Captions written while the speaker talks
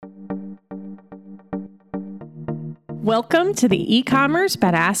Welcome to the E-commerce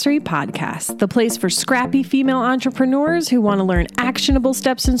Badassery Podcast, the place for scrappy female entrepreneurs who want to learn actionable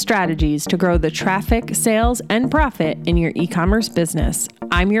steps and strategies to grow the traffic, sales, and profit in your e-commerce business.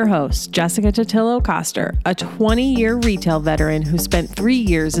 I'm your host, Jessica Totillo-Coster, a 20-year retail veteran who spent 3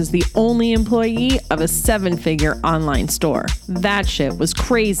 years as the only employee of a 7-figure online store. That shit was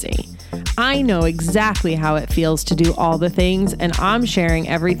crazy. I know exactly how it feels to do all the things, and I'm sharing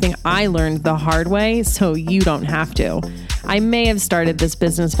everything I learned the hard way so you don't have to. I may have started this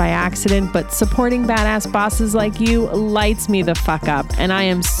business by accident, but supporting badass bosses like you lights me the fuck up, and I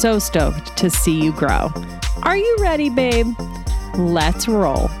am so stoked to see you grow. Are you ready, babe? Let's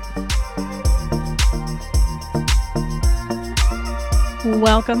roll.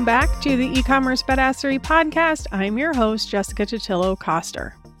 Welcome back to the E-commerce Badassery Podcast. I'm your host, Jessica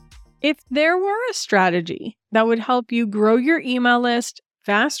Totillo-Coster. If there were a strategy that would help you grow your email list,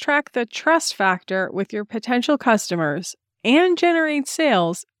 fast track the trust factor with your potential customers, and generate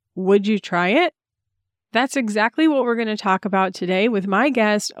sales, would you try it? That's exactly what we're going to talk about today with my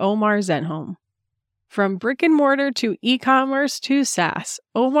guest, Omar Zenhom. From brick and mortar to e-commerce to SaaS,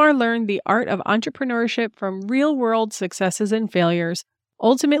 Omar learned the art of entrepreneurship from real-world successes and failures,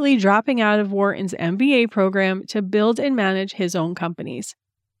 ultimately dropping out of Wharton's MBA program to build and manage his own companies.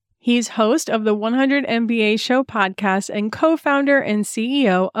 He's host of the 100 MBA Show podcast and co-founder and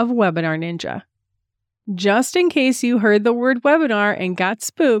CEO of Webinar Ninja. Just in case you heard the word webinar and got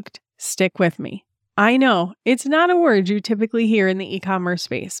spooked, stick with me. I know it's not a word you typically hear in the e-commerce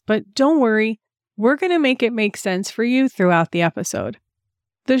space, but don't worry, we're going to make it make sense for you throughout the episode.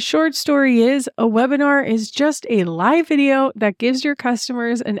 The short story is, a webinar is just a live video that gives your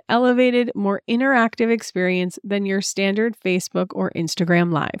customers an elevated, more interactive experience than your standard Facebook or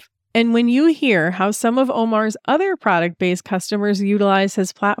Instagram Live. And when you hear how some of Omar's other product-based customers utilize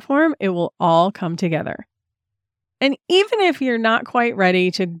his platform, it will all come together. And even if you're not quite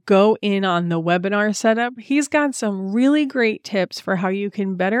ready to go in on the webinar setup, he's got some really great tips for how you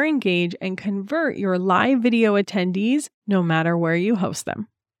can better engage and convert your live video attendees no matter where you host them.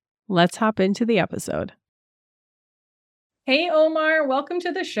 Let's hop into the episode. Hey, Omar, welcome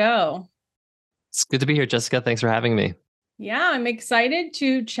to the show. It's good to be here, Jessica. Thanks for having me. Yeah, I'm excited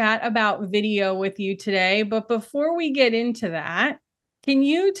to chat about video with you today. But before we get into that, can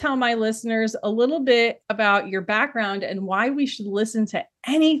you tell my listeners a little bit about your background and why we should listen to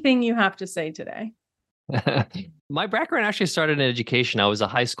anything you have to say today? My background actually started in education. I was a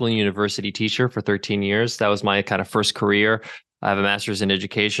high school and university teacher for 13 years. That was my kind of first career. I have a master's in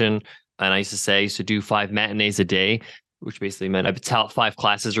education, and I used to do 5 matinees a day, which basically meant I would tout 5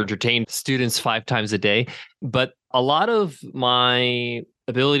 classes or entertain students 5 times a day. But a lot of my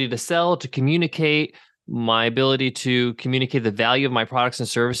ability to sell, to communicate, my ability to communicate the value of my products and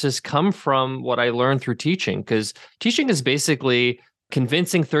services come from what I learned through teaching, because teaching is basically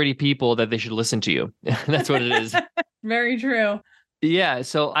convincing 30 people that they should listen to you. That's what it is. Very true. Yeah,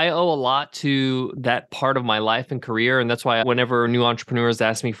 so I owe a lot to that part of my life and career. And that's why whenever new entrepreneurs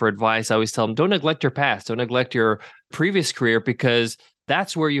ask me for advice, I always tell them, don't neglect your past, don't neglect your previous career, because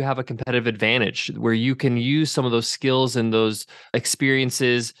that's where you have a competitive advantage, where you can use some of those skills and those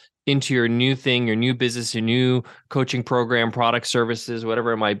experiences into your new thing, your new business, your new coaching program, product, services,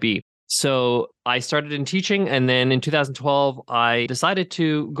 whatever it might be. So I started in teaching, and then in 2012, I decided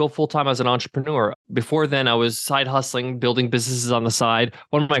to go full-time as an entrepreneur. Before then, I was side hustling, building businesses on the side.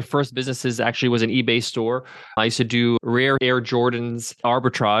 One of my first businesses actually was an eBay store. I used to do rare Air Jordans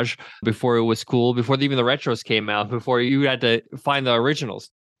arbitrage before it was cool, before even the retros came out, before you had to find the originals.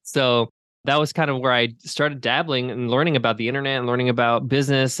 So that was kind of where I started dabbling and learning about the internet and learning about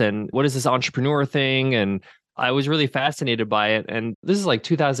business and what is this entrepreneur thing. And I was really fascinated by it. And this is like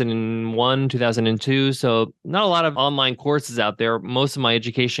 2001, 2002. So not a lot of online courses out there. Most of my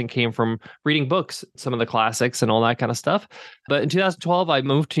education came from reading books, some of the classics and all that kind of stuff. But in 2012, I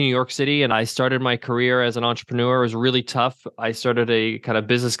moved to New York City and I started my career as an entrepreneur. It was really tough. I started a kind of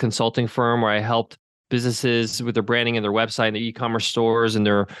business consulting firm where I helped businesses with their branding and their website and the e-commerce stores and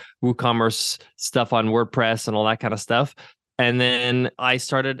their WooCommerce stuff on WordPress and all that kind of stuff. And then I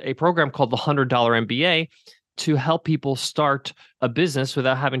started a program called the $100 MBA to help people start a business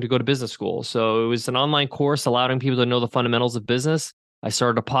without having to go to business school. So it was an online course allowing people to know the fundamentals of business. I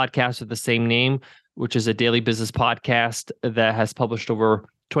started a podcast with the same name, which is a daily business podcast that has published over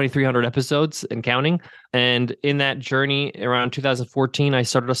 2,300 episodes and counting. And in that journey around 2014, I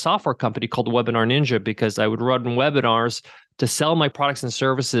started a software company called Webinar Ninja because I would run webinars to sell my products and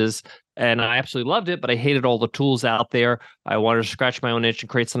services. And I absolutely loved it, but I hated all the tools out there. I wanted to scratch my own itch and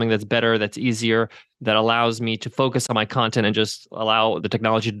create something that's better, that's easier, that allows me to focus on my content and just allow the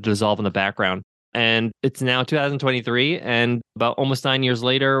technology to dissolve in the background. And it's now 2023. And about almost 9 years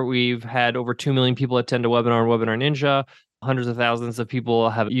later, we've had over 2 million people attend a webinar on Webinar Ninja. Hundreds of thousands of people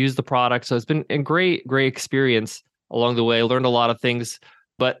have used the product. So it's been a great, great experience along the way. Learned a lot of things.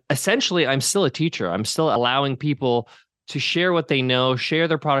 But essentially, I'm still a teacher. I'm still allowing people to share what they know, share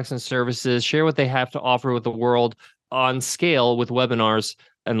their products and services, share what they have to offer with the world on scale with webinars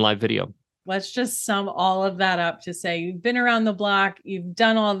and live video. Let's just sum all of that up to say you've been around the block, you've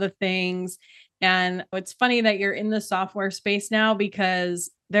done all the things. And it's funny that you're in the software space now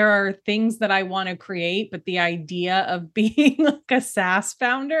because there are things that I want to create, but the idea of being like a SaaS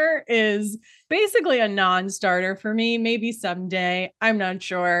founder is basically a non-starter for me. Maybe someday, I'm not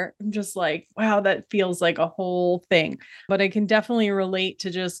sure. I'm just like, wow, that feels like a whole thing. But I can definitely relate to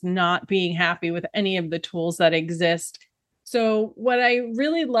just not being happy with any of the tools that exist. So what I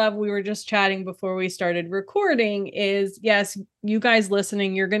really love, we were just chatting before we started recording, is yes, you guys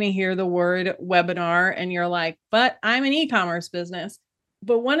listening, you're going to hear the word webinar and you're like, but I'm an e-commerce business.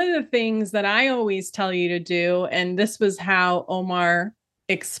 But one of the things that I always tell you to do, and this was how Omar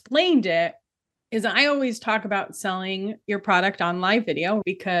explained it, is I always talk about selling your product on live video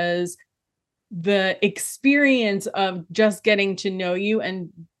because the experience of just getting to know you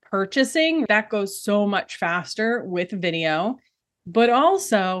and purchasing, that goes so much faster with video. But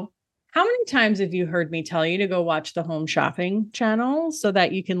also, how many times have you heard me tell you to go watch the home shopping channel so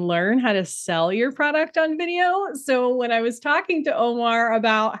that you can learn how to sell your product on video? So when I was talking to Omar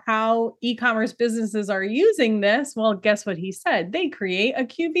about how e-commerce businesses are using this, well, guess what he said? They create a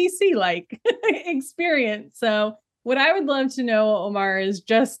QVC-like experience. So what I would love to know, Omar, is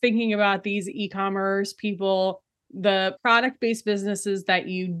just thinking about these e-commerce people, the product-based businesses that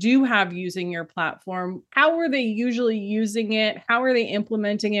you do have using your platform. How are they usually using it? How are they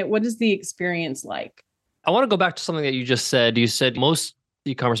implementing it? What is the experience like? I want to go back to something that you just said. You said most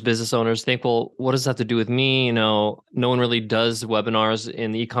e-commerce business owners think, well, what does that have to do with me? No one really does webinars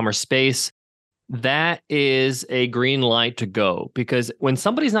in the e-commerce space. That is a green light to go, because when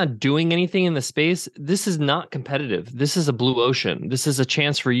somebody's not doing anything in the space, this is not competitive. This is a blue ocean. This is a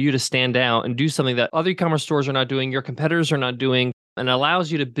chance for you to stand out and do something that other e-commerce stores are not doing, your competitors are not doing, and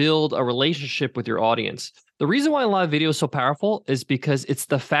allows you to build a relationship with your audience. The reason why live video is so powerful is because it's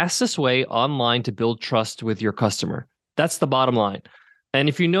the fastest way online to build trust with your customer. That's the bottom line. And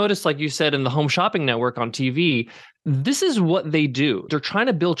if you notice, like you said, in the Home Shopping Network on TV, this is what they do. They're trying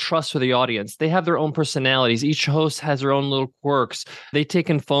to build trust for the audience. They have their own personalities. Each host has their own little quirks. They take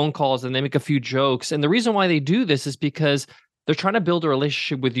in phone calls and they make a few jokes. And the reason why they do this is because they're trying to build a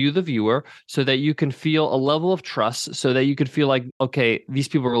relationship with you, the viewer, so that you can feel a level of trust, so that you could feel like, okay, these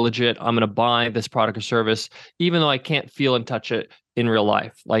people are legit. I'm going to buy this product or service, even though I can't feel and touch it in real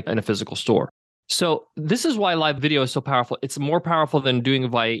life, like in a physical store. So this is why live video is so powerful. It's more powerful than doing it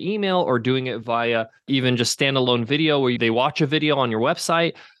via email or doing it via even just standalone video where they watch a video on your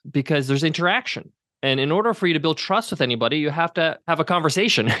website, because there's interaction. And in order for you to build trust with anybody, you have to have a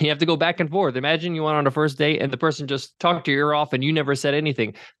conversation. You have to go back and forth. Imagine you went on a first date and the person just talked your ear off and you never said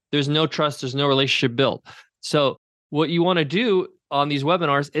anything. There's no trust. There's no relationship built. So what you want to do on these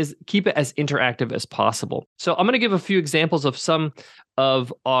webinars is keep it as interactive as possible. So I'm going to give a few examples of some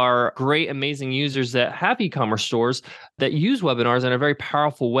of our great, amazing users that have e-commerce stores that use webinars in a very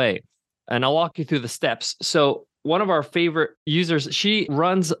powerful way. And I'll walk you through the steps. So one of our favorite users, she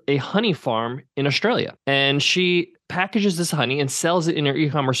runs a honey farm in Australia, and she packages this honey and sells it in her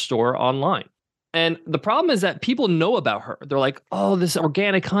e-commerce store online. And the problem is that people know about her. They're like, oh, this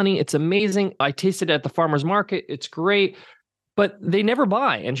organic honey, it's amazing. I tasted it at the farmer's market. It's great. But they never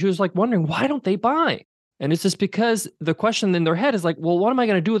buy. And she was like wondering, why don't they buy? And it's just because the question in their head is like, well, what am I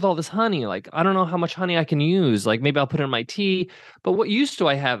going to do with all this honey? Like, I don't know how much honey I can use. Like, maybe I'll put it in my tea, but what use do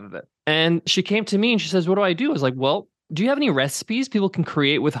I have of it? And she came to me and she says, what do I do? I was like, well, do you have any recipes people can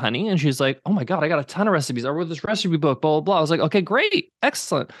create with honey? And she's like, oh my God, I got a ton of recipes. I wrote this recipe book, blah, blah, blah. I was like, okay, great.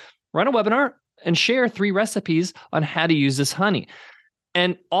 Excellent. Run a webinar and share 3 recipes on how to use this honey.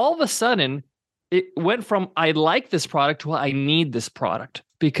 And all of a sudden, it went from I like this product to I need this product,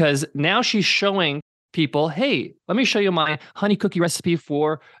 because now she's showing people, hey, let me show you my honey cookie recipe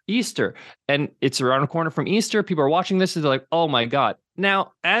for Easter. And it's around the corner from Easter. People are watching this and they're like, oh my God.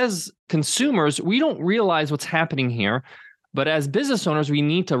 Now, as consumers, we don't realize what's happening here. But as business owners, we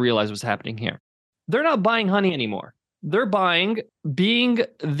need to realize what's happening here. They're not buying honey anymore. They're buying being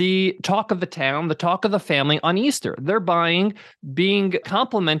the talk of the town, the talk of the family on Easter. They're buying being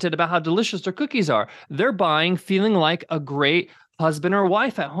complimented about how delicious their cookies are. They're buying feeling like a great husband or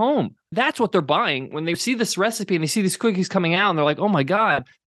wife at home. That's what they're buying when they see this recipe and they see these cookies coming out and they're like, oh my God,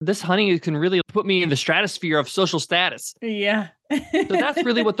 this honey can really put me in the stratosphere of social status. Yeah. So that's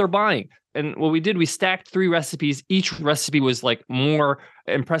really what they're buying. And what we did, we stacked 3 recipes. Each recipe was like more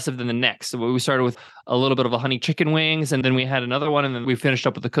impressive than the next. So we started with a little bit of a honey chicken wings, and then we had another one, and then we finished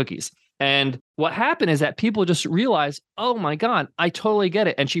up with the cookies. And what happened is that people just realized, oh my God, I totally get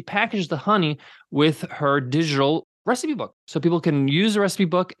it. And she packaged the honey with her digital recipe book. So people can use the recipe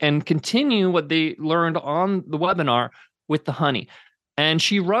book and continue what they learned on the webinar with the honey. And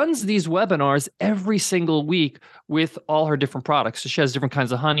she runs these webinars every single week with all her different products. So she has different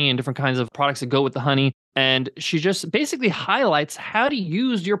kinds of honey and different kinds of products that go with the honey. And she just basically highlights how to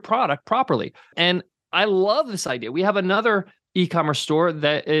use your product properly. And I love this idea. We have another e-commerce store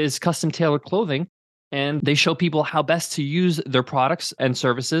that is custom tailored clothing, and they show people how best to use their products and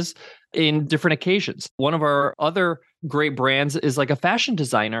services in different occasions. One of our other great brands is like a fashion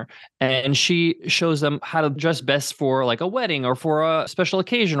designer, and she shows them how to dress best for like a wedding or for a special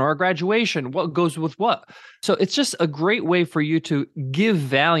occasion or a graduation, what goes with what. So it's just a great way for you to give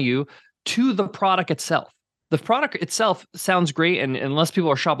value to the product itself. The product itself sounds great, and unless people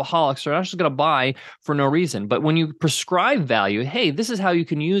are shopaholics, they're not just going to buy for no reason. But when you prescribe value, hey, this is how you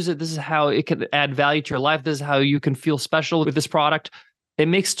can use it. This is how it can add value to your life. This is how you can feel special with this product. It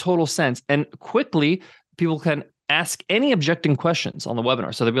makes total sense. And quickly, people can ask any objecting questions on the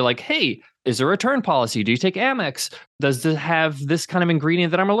webinar. So they'll be like, hey, is there a return policy? Do you take Amex? Does it have this kind of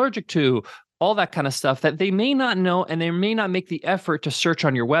ingredient that I'm allergic to? All that kind of stuff that they may not know, and they may not make the effort to search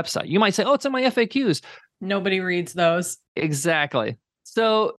on your website. You might say, oh, it's in my FAQs. Nobody reads those. Exactly.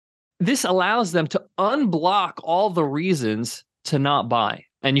 So this allows them to unblock all the reasons to not buy.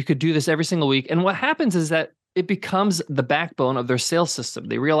 And you could do this every single week. And what happens is that it becomes the backbone of their sales system.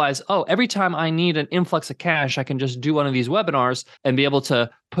 They realize, oh, every time I need an influx of cash, I can just do one of these webinars and be able to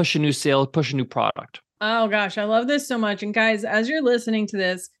push a new sale, push a new product. Oh gosh, I love this so much. And guys, as you're listening to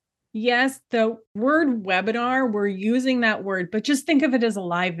this, yes, the word webinar, we're using that word, but just think of it as a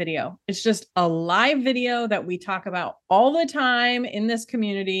live video. It's just a live video that we talk about all the time in this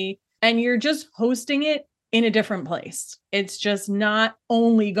community, and you're just hosting it in a different place. It's just not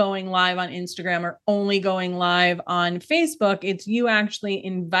only going live on Instagram or only going live on Facebook. It's you actually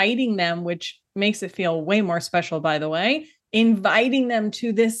inviting them, which makes it feel way more special, by the way, inviting them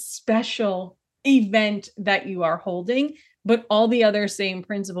to this special event that you are holding. But all the other same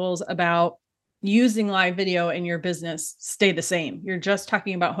principles about using live video in your business stay the same. You're just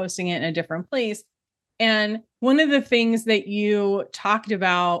talking about hosting it in a different place. And one of the things that you talked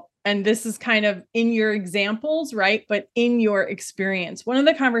about, and this is kind of in your examples, right? But in your experience, one of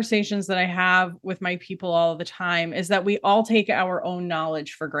the conversations that I have with my people all the time is that we all take our own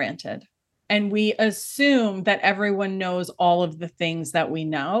knowledge for granted. And we assume that everyone knows all of the things that we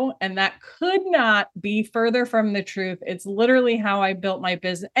know. And that could not be further from the truth. It's literally how I built my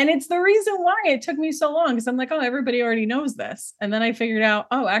business. And it's the reason why it took me so long, because I'm like, oh, everybody already knows this. And then I figured out,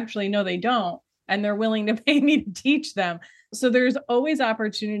 oh, actually, no, they don't. And they're willing to pay me to teach them. So there's always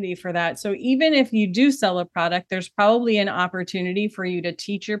opportunity for that. So even if you do sell a product, there's probably an opportunity for you to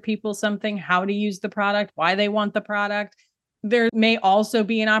teach your people something, how to use the product, why they want the product. There may also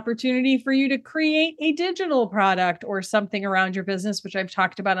be an opportunity for you to create a digital product or something around your business, which I've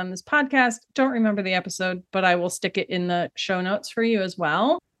talked about on this podcast. Don't remember the episode, but I will stick it in the show notes for you as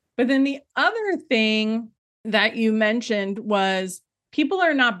well. But then the other thing that you mentioned was people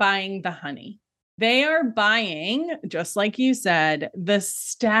are not buying the honey. They are buying, just like you said, the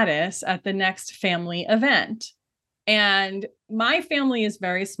status at the next family event. And my family is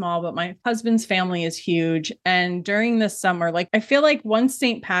very small, but my husband's family is huge. And during the summer, like I feel like once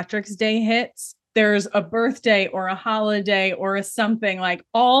St. Patrick's Day hits, there's a birthday or a holiday or a something, like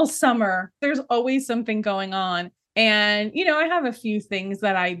all summer, there's always something going on. And, you know, I have a few things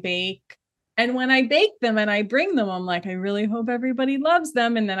that I bake. And when I bake them and I bring them, I'm like, I really hope everybody loves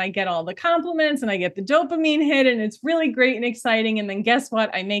them. And then I get all the compliments and I get the dopamine hit and it's really great and exciting. And then guess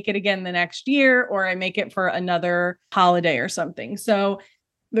what? I make it again the next year, or I make it for another holiday or something. So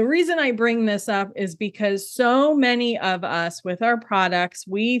the reason I bring this up is because so many of us with our products,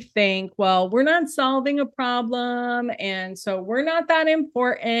 we think, well, we're not solving a problem. And so we're not that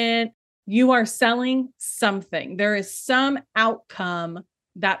important. You are selling something. There is some outcome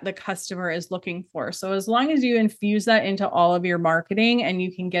that the customer is looking for. So as long as you infuse that into all of your marketing and you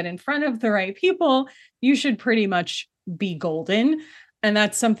can get in front of the right people, you should pretty much be golden. And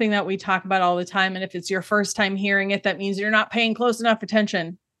that's something that we talk about all the time. And if it's your first time hearing it, that means you're not paying close enough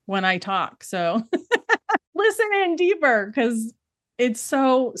attention when I talk. So listen in deeper because it's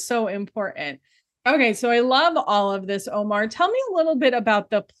so, so important. Okay, so I love all of this, Omar. Tell me a little bit about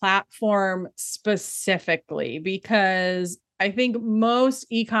the platform specifically, because I think most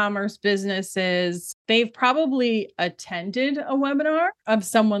e-commerce businesses, they've probably attended a webinar of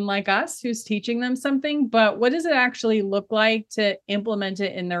someone like us who's teaching them something, but what does it actually look like to implement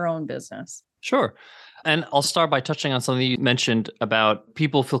it in their own business? Sure. And I'll start by touching on something you mentioned about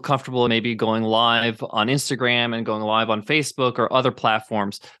people feel comfortable maybe going live on Instagram and going live on Facebook or other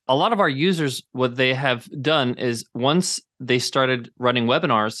platforms. A lot of our users, what they have done is once they started running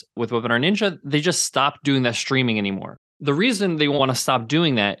webinars with Webinar Ninja, they just stopped doing that streaming anymore. The reason they want to stop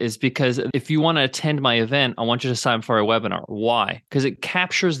doing that is because if you want to attend my event, I want you to sign up for a webinar. Why? Because it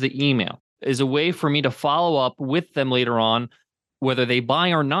captures the email. Is a way for me to follow up with them later on, whether they buy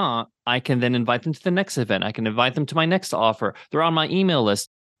or not. I can then invite them to the next event. I can invite them to my next offer. They're on my email list.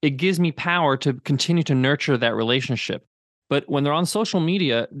 It gives me power to continue to nurture that relationship. But when they're on social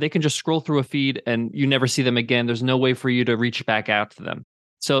media, they can just scroll through a feed and you never see them again. There's no way for you to reach back out to them.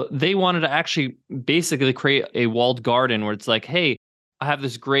 So they wanted to actually basically create a walled garden where it's like, hey, I have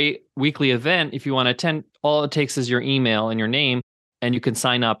this great weekly event. If you want to attend, all it takes is your email and your name, and you can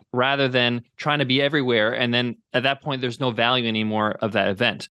sign up rather than trying to be everywhere. And then at that point, there's no value anymore of that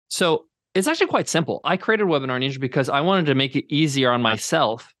event. So it's actually quite simple. I created Webinar Ninja because I wanted to make it easier on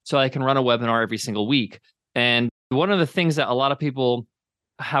myself so I can run a webinar every single week. And one of the things that a lot of people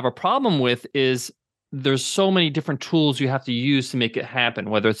have a problem with is there's so many different tools you have to use to make it happen,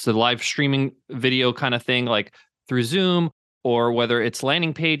 whether it's the live streaming video kind of thing, like through Zoom, or whether it's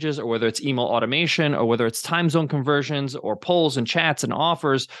landing pages, or whether it's email automation, or whether it's time zone conversions, or polls and chats and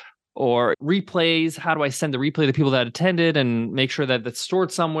offers, or replays. How do I send the replay to people that attended and make sure that that's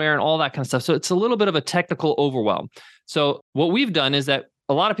stored somewhere and all that kind of stuff? So it's a little bit of a technical overwhelm. So what we've done is that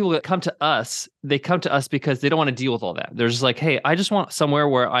a lot of people that come to us, they come to us because they don't want to deal with all that. They're just like, hey, I just want somewhere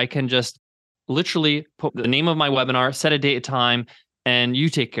where I can just literally put the name of my webinar, set a date, a time, and you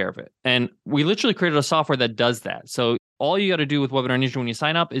take care of it. And we literally created a software that does that. So all you got to do with Webinar Ninja when you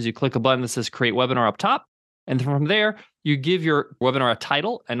sign up is you click a button that says create webinar up top. And from there, you give your webinar a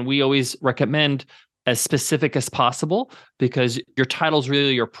title. And we always recommend as specific as possible because your title is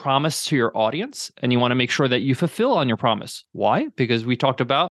really your promise to your audience. And you want to make sure that you fulfill on your promise. Why? Because we talked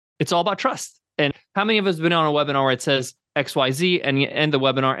about it's all about trust. And how many of us have been on a webinar where it says XYZ and you end the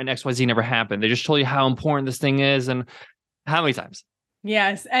webinar and XYZ never happened? They just told you how important this thing is and how many times?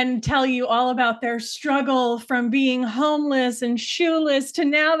 Yes. And tell you all about their struggle from being homeless and shoeless to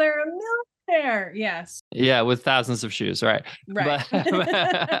now they're a millionaire. Yes. Yeah. With thousands of shoes. Right. Right.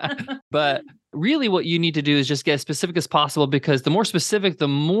 But really what you need to do is just get as specific as possible, because the more specific, the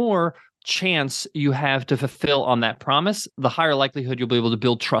more chance you have to fulfill on that promise, the higher likelihood you'll be able to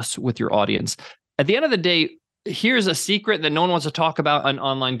build trust with your audience. At the end of the day, here's a secret that no one wants to talk about in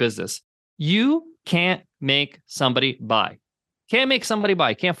online business. You can't make somebody buy. Can't make somebody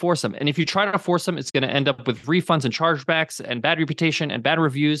buy, can't force them. And if you try to force them, it's going to end up with refunds and chargebacks and bad reputation and bad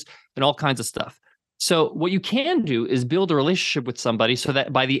reviews and all kinds of stuff. So what you can do is build a relationship with somebody so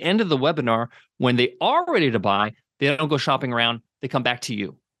that by the end of the webinar, when they are ready to buy, they don't go shopping around, they come back to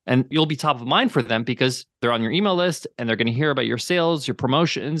you. And you'll be top of mind for them because they're on your email list and they're going to hear about your sales, your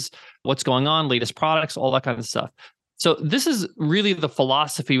promotions, what's going on, latest products, all that kind of stuff. So this is really the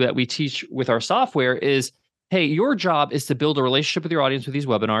philosophy that we teach with our software is, hey, your job is to build a relationship with your audience with these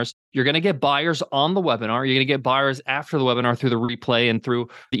webinars. You're going to get buyers on the webinar. You're going to get buyers after the webinar through the replay and through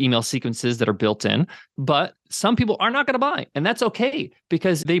the email sequences that are built in. But some people are not going to buy. And that's okay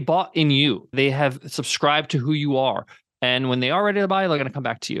because they bought in you. They have subscribed to who you are. And when they are ready to buy, they're going to come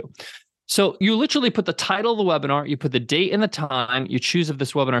back to you. So you literally put the title of the webinar, you put the date and the time, you choose if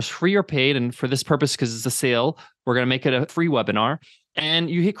this webinar is free or paid. And for this purpose, because it's a sale, we're going to make it a free webinar. And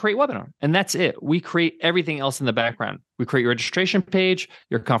you hit create webinar. And that's it. We create everything else in the background. We create your registration page,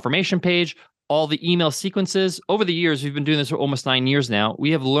 your confirmation page, all the email sequences. Over the years, we've been doing this for almost 9 years now.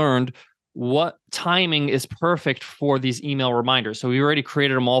 We have learned what timing is perfect for these email reminders. So we already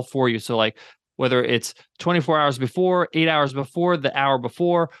created them all for you. So like whether it's 24 hours before, 8 hours before, the hour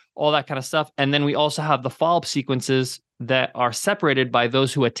before, all that kind of stuff. And then we also have the follow-up sequences that are separated by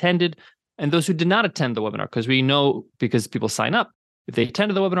those who attended and those who did not attend the webinar, because we know because people sign up if they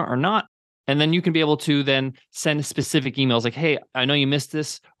attended the webinar or not. And then you can be able to then send specific emails like, hey, I know you missed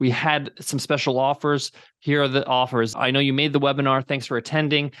this. We had some special offers. Here are the offers. I know you made the webinar. Thanks for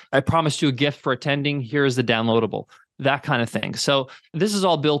attending. I promised you a gift for attending. Here's the downloadable, that kind of thing. So this is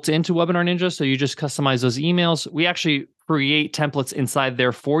all built into Webinar Ninja. So you just customize those emails. We actually create templates inside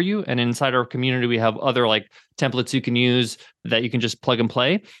there for you. And inside our community, we have other like templates you can use that you can just plug and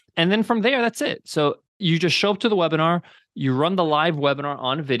play. And then from there, that's it. So you just show up to the webinar. You run the live webinar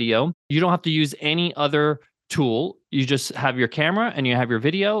on video. You don't have to use any other tool. You just have your camera and you have your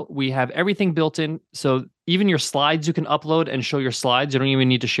video. We have everything built in. So even your slides, you can upload and show your slides. You don't even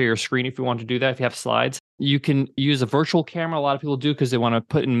need to share your screen if you want to do that. If you have slides, you can use a virtual camera. A lot of people do because they want to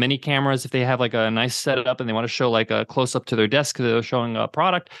put in many cameras. If they have like a nice setup and they want to show like a close up to their desk because they're showing a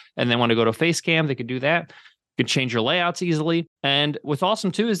product and they want to go to face cam, they could do that. You can change your layouts easily. And what's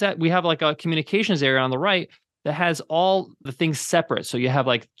awesome too is that we have like a communications area on the right that has all the things separate. So you have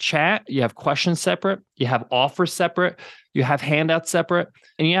like chat, you have questions separate, you have offers separate, you have handouts separate,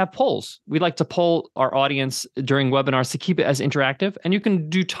 and you have polls. We like to poll our audience during webinars to keep it as interactive. And you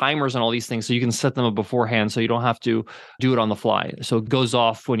can do timers on all these things. So you can set them up beforehand so you don't have to do it on the fly. So it goes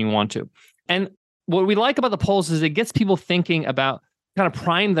off when you want to. And what we like about the polls is it gets people thinking about, kind of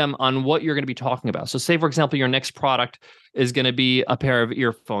prime them on what you're going to be talking about. So say, for example, your next product is going to be a pair of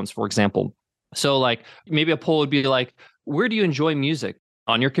earphones, for example. So like maybe a poll would be like, where do you enjoy music?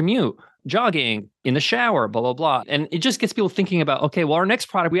 On your commute, jogging, in the shower, blah, blah, blah. And it just gets people thinking about, okay, well, our next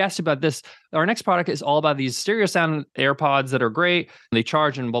product, we asked about this. Our next product is all about these stereo sound AirPods that are great. They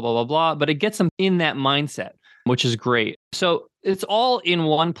charge and blah, blah, blah, blah. But it gets them in that mindset, which is great. So it's all in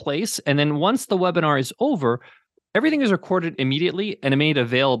one place. And then once the webinar is over, everything is recorded immediately and made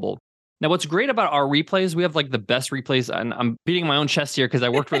available. Now, what's great about our replays, we have like the best replays, and I'm beating my own chest here because I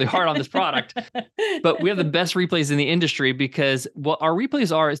worked really hard on this product, but we have the best replays in the industry because what our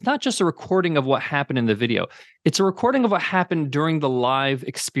replays are, it's not just a recording of what happened in the video. It's a recording of what happened during the live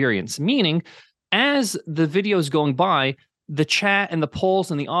experience, meaning as the video is going by, the chat and the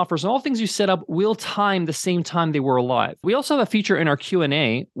polls and the offers and all things you set up will time the same time they were live. We also have a feature in our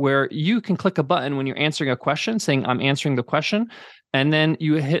Q&A where you can click a button when you're answering a question saying, I'm answering the question. And then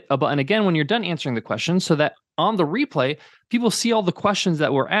you hit a button again when you're done answering the question so that on the replay, people see all the questions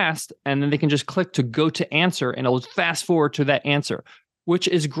that were asked and then they can just click to go to answer and it'll fast forward to that answer, which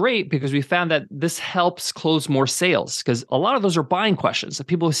is great because we found that this helps close more sales because a lot of those are buying questions. So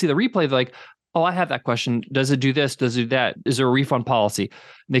people who see the replay, they're like, oh, I have that question. Does it do this? Does it do that? Is there a refund policy?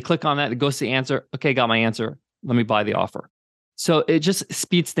 And they click on that. It goes to the answer. Okay, got my answer. Let me buy the offer. So it just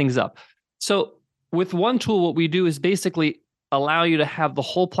speeds things up. So with one tool, what we do is basically allow you to have the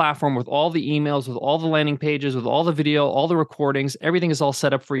whole platform with all the emails, with all the landing pages, with all the video, all the recordings, everything is all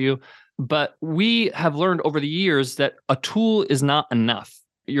set up for you. But we have learned over the years that a tool is not enough.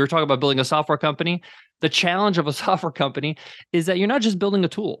 You're talking about building a software company. The challenge of a software company is that you're not just building a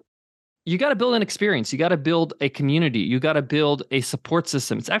tool. You got to build an experience. You got to build a community. You got to build a support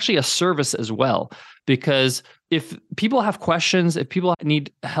system. It's actually a service as well, because if people have questions, if people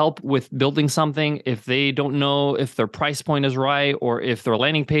need help with building something, if they don't know if their price point is right or if their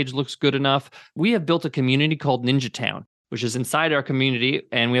landing page looks good enough, we have built a community called Ninja Town, which is inside our community.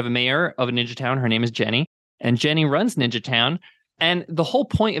 And we have a mayor of Ninja Town. Her name is Jenny. And Jenny runs Ninja Town. And the whole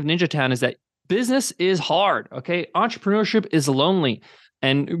point of Ninja Town is that business is hard. Okay. Entrepreneurship is lonely.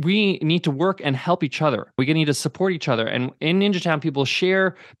 And we need to work and help each other. We need to support each other. And in Ninja Town, people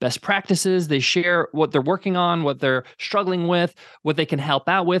share best practices. They share what they're working on, what they're struggling with, what they can help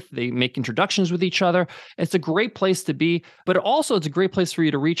out with. They make introductions with each other. It's a great place to be, but also it's a great place for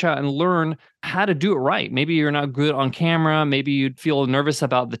you to reach out and learn how to do it right. Maybe you're not good on camera. Maybe you'd feel nervous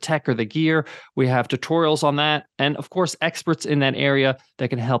about the tech or the gear. We have tutorials on that. And of course, experts in that area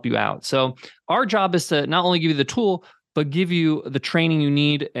that can help you out. So our job is to not only give you the tool, but give you the training you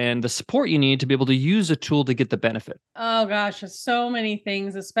need and the support you need to be able to use a tool to get the benefit. Oh gosh, so many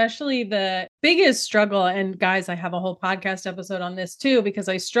things, especially the biggest struggle. And guys, I have a whole podcast episode on this too, because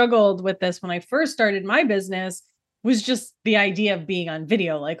I struggled with this when I first started my business, was just the idea of being on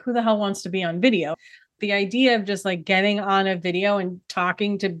video. Like, who the hell wants to be on video? The idea of just like getting on a video and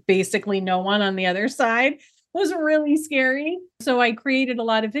talking to basically no one on the other side was really scary. So I created a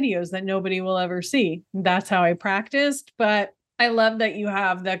lot of videos that nobody will ever see. That's how I practiced. But I love that you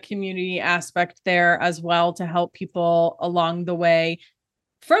have the community aspect there as well to help people along the way.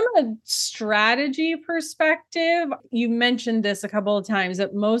 From a strategy perspective, you mentioned this a couple of times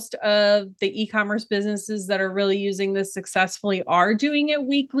that most of the e-commerce businesses that are really using this successfully are doing it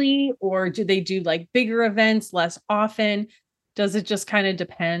weekly, or do they do like bigger events less often? Does it just kind of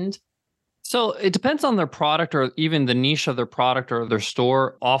depend? So it depends on their product or even the niche of their product or their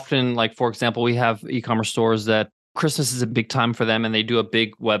store. Often, like, for example, we have e-commerce stores that Christmas is a big time for them and they do a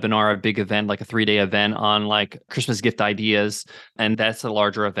big webinar, a big event, like a 3-day event on like Christmas gift ideas. And that's a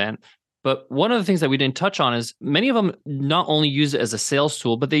larger event. But one of the things that we didn't touch on is many of them not only use it as a sales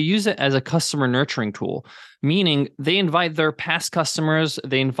tool, but they use it as a customer nurturing tool, meaning they invite their past customers,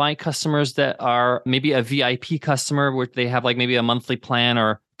 they invite customers that are maybe a VIP customer, where they have like maybe a monthly plan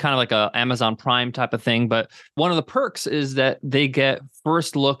or kind of like a Amazon Prime type of thing. But one of the perks is that they get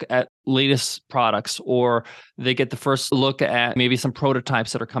first look at latest products, or they get the first look at maybe some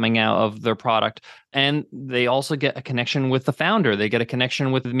prototypes that are coming out of their product. And they also get a connection with the founder. They get a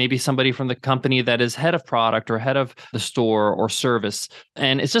connection with maybe somebody from the company that is head of product or head of the store or service.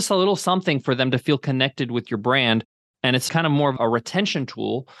 And it's just a little something for them to feel connected with your brand. And it's kind of more of a retention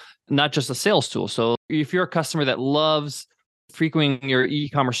tool, not just a sales tool. So if you're a customer that loves frequenting your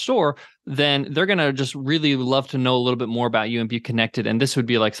e-commerce store, then they're going to just really love to know a little bit more about you and be connected. And this would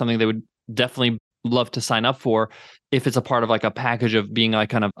be like something they would definitely love to sign up for if it's a part of like a package of being like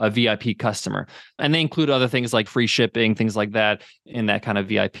kind of a VIP customer. And they include other things like free shipping, things like that in that kind of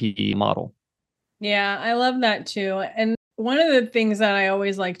VIP model. Yeah, I love that too. And one of the things that I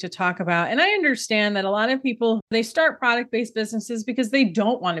always like to talk about, and I understand that a lot of people, they start product-based businesses because they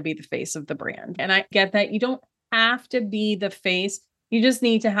don't want to be the face of the brand. And I get that you don't have to be the face. You just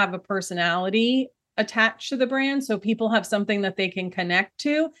need to have a personality attached to the brand so people have something that they can connect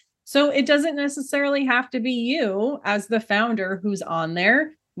to. So it doesn't necessarily have to be you as the founder who's on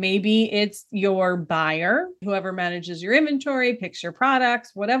there. Maybe it's your buyer, whoever manages your inventory, picks your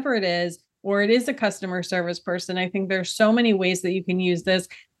products, whatever it is, or it is a customer service person. I think there's so many ways that you can use this.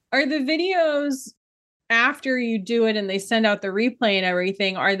 Are the videos after you do it and they send out the replay and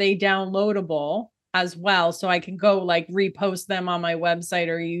everything, are they downloadable as well? So I can go like repost them on my website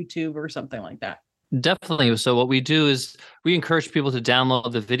or YouTube or something like that. Definitely. So what we do is we encourage people to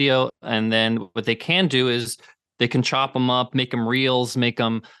download the video, and then what they can do is they can chop them up, make them reels, make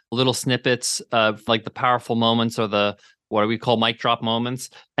them little snippets of like the powerful moments or the what we call mic drop moments,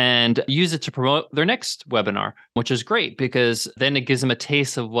 and use it to promote their next webinar, which is great because then it gives them a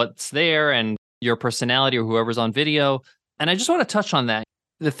taste of what's there and your personality or whoever's on video. And I just want to touch on that.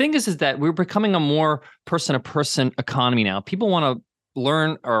 The thing is that we're becoming a more person-to-person economy now. People want to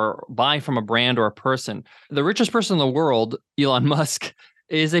learn or buy from a brand or a person. The richest person in the world, Elon Musk,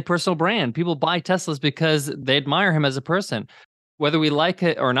 is a personal brand. People buy Teslas because they admire him as a person. Whether we like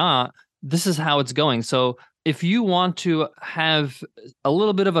it or not, this is how it's going. So if you want to have a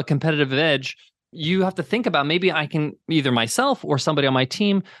little bit of a competitive edge, you have to think about maybe I can either myself or somebody on my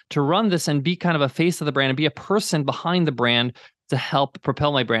team to run this and be kind of a face of the brand and be a person behind the brand to help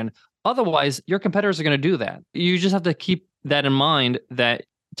propel my brand. Otherwise, your competitors are going to do that. You just have to keep that in mind, that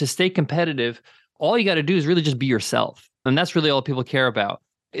to stay competitive, all you got to do is really just be yourself. And that's really all people care about.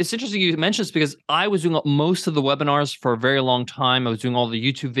 It's interesting you mentioned this because I was doing most of the webinars for a very long time. I was doing all the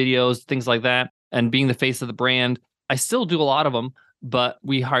YouTube videos, things like that, and being the face of the brand. I still do a lot of them, but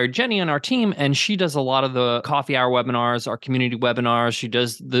we hired Jenny on our team, and she does a lot of the coffee hour webinars, our community webinars. She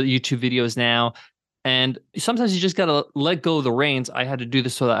does the YouTube videos now. And sometimes you just got to let go of the reins. I had to do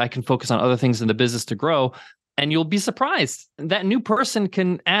this so that I can focus on other things in the business to grow. And you'll be surprised. That new person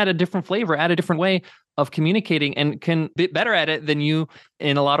can add a different flavor, add a different way of communicating, and can be better at it than you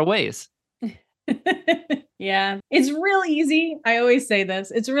in a lot of ways. Yeah, it's real easy. I always say this.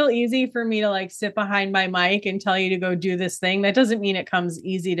 It's real easy for me to like sit behind my mic and tell you to go do this thing. That doesn't mean it comes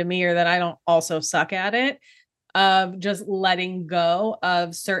easy to me or that I don't also suck at it, of just letting go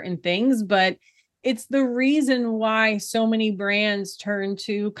of certain things. But it's the reason why so many brands turn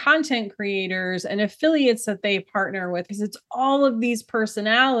to content creators and affiliates that they partner with, because it's all of these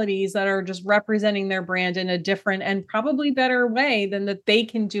personalities that are just representing their brand in a different and probably better way than that they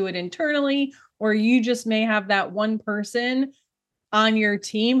can do it internally. Or you just may have that one person on your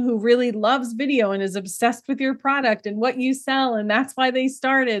team who really loves video and is obsessed with your product and what you sell. And that's why they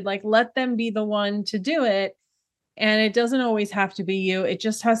started. Like, let them be the one to do it. And it doesn't always have to be you. It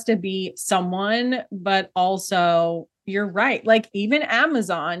just has to be someone. But also, you're right. Like even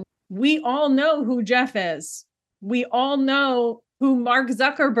Amazon, we all know who Jeff is. We all know who Mark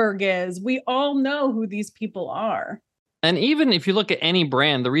Zuckerberg is. We all know who these people are. And even if you look at any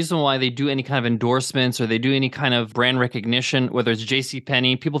brand, the reason why they do any kind of endorsements or they do any kind of brand recognition, whether it's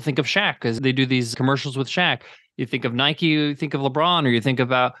JCPenney, people think of Shaq because they do these commercials with Shaq. You think of Nike, you think of LeBron, or you think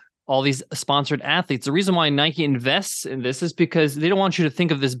about all these sponsored athletes. The reason why Nike invests in this is because they don't want you to think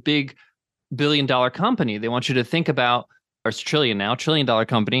of this big billion-dollar company. They want you to think about, or it's trillion-dollar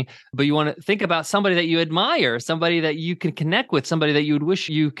company, but you want to think about somebody that you admire, somebody that you can connect with, somebody that you would wish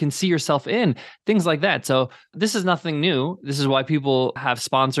you can see yourself in, things like that. So this is nothing new. This is why people have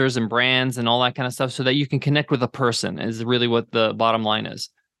sponsors and brands and all that kind of stuff, so that you can connect with a person is really what the bottom line is.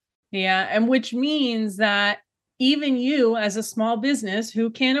 Yeah. And which means that even you as a small business who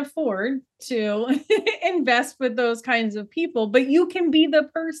can't afford to invest with those kinds of people, but you can be the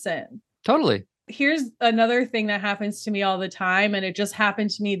person. Totally. Here's another thing that happens to me all the time, and it just happened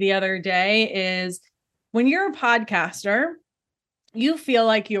to me the other day, is when you're a podcaster, you feel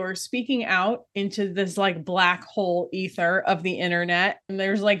like you're speaking out into this like black hole ether of the internet, and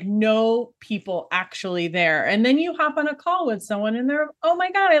there's like no people actually there. And then you hop on a call with someone and they're, oh my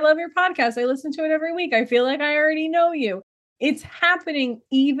God, I love your podcast. I listen to it every week. I feel like I already know you. It's happening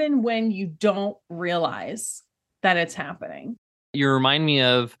even when you don't realize that it's happening. You remind me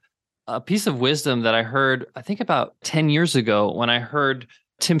of a piece of wisdom that I heard, I think about 10 years ago, when I heard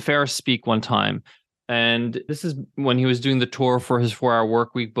Tim Ferriss speak one time. And this is when he was doing the tour for his 4-Hour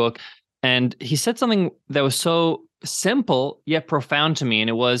Workweek book. And he said something that was so simple yet profound to me. And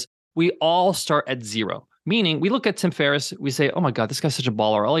it was, we all start at zero. Meaning, we look at Tim Ferriss, we say, oh my God, this guy's such a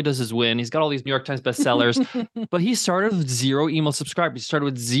baller. All he does is win. He's got all these New York Times bestsellers. But he started with 0 email subscribers. He started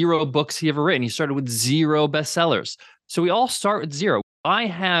with 0 books he ever written. He started with 0 bestsellers. So we all start with 0. I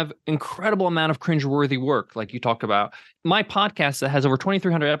have incredible amount of cringeworthy work, like you talked about. My podcast that has over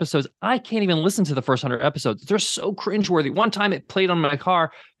 2,300 episodes, I can't even listen to the first 100 episodes. They're so cringeworthy. One time it played on my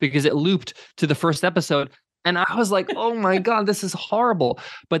car because it looped to the first episode. And I was like, oh my God, this is horrible.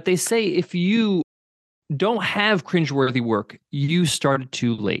 But they say if you don't have cringeworthy work, you started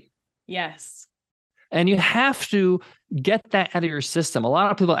too late. Yes. And you have to get that out of your system. A lot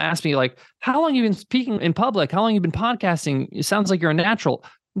of people ask me, like, how long have you been speaking in public? How long have you been podcasting? It sounds like you're a natural.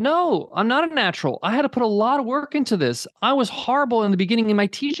 No, I'm not a natural. I had to put a lot of work into this. I was horrible in the beginning in my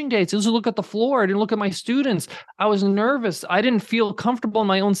teaching days. I just look at the floor. I didn't look at my students. I was nervous. I didn't feel comfortable in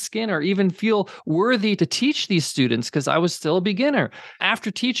my own skin or even feel worthy to teach these students because I was still a beginner.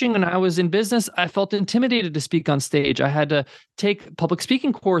 After teaching and I was in business, I felt intimidated to speak on stage. I had to take public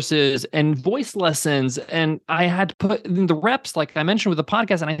speaking courses and voice lessons, and I had to put in the reps, like I mentioned with the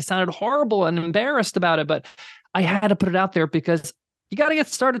podcast, and I sounded horrible and embarrassed about it, but I had to put it out there because you got to get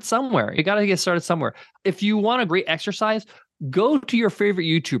started somewhere. If you want a great exercise, go to your favorite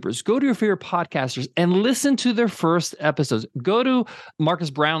YouTubers, go to your favorite podcasters and listen to their first episodes. Go to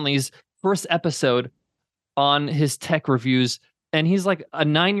Marcus Brownlee's first episode on his tech reviews. And he's like a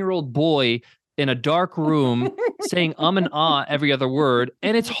 9-year-old boy in a dark room saying and ah every other word.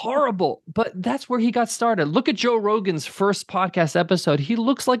 And it's horrible, but that's where he got started. Look at Joe Rogan's first podcast episode. He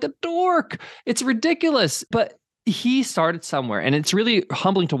looks like a dork. It's ridiculous, but he started somewhere. And it's really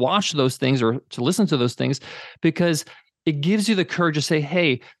humbling to watch those things or to listen to those things because it gives you the courage to say,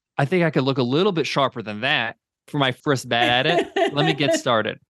 hey, I think I could look a little bit sharper than that for my first bat at it. Let me get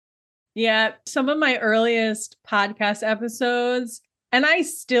started. Yeah. Some of my earliest podcast episodes, and I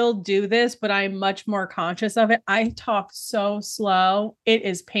still do this, but I'm much more conscious of it. I talk so slow. It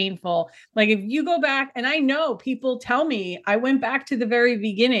is painful. Like if you go back, and I know people tell me, I went back to the very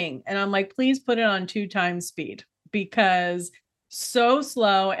beginning and I'm like, please put it on 2 times speed because so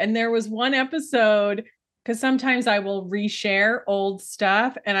slow. And there was one episode, because sometimes I will reshare old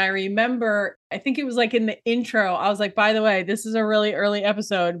stuff. And I remember, I think it was like in the intro, I was like, by the way, this is a really early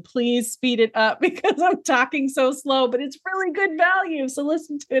episode. Please speed it up because I'm talking so slow, but it's really good value. So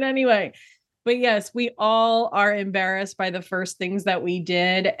listen to it anyway. But yes, we all are embarrassed by the first things that we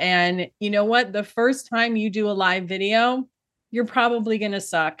did. And you know what? The first time you do a live video, you're probably going to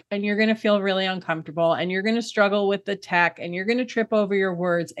suck and you're going to feel really uncomfortable and you're going to struggle with the tech and you're going to trip over your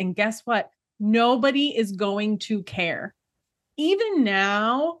words. And guess what? Nobody is going to care. Even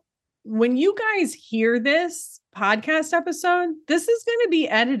now, when you guys hear this podcast episode, this is going to be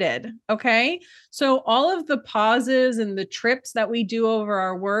edited. Okay. So all of the pauses and the trips that we do over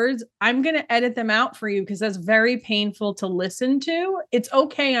our words, I'm going to edit them out for you because that's very painful to listen to. It's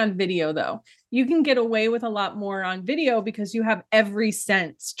okay on video though. You can get away with a lot more on video because you have every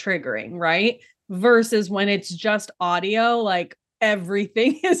sense triggering, right? Versus when it's just audio, like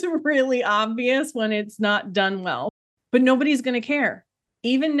everything is really obvious when it's not done well, but nobody's going to care.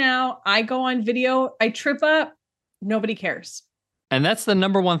 Even now, I go on video, I trip up, nobody cares. And that's the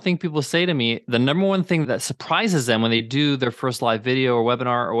number one thing people say to me. The number one thing that surprises them when they do their first live video or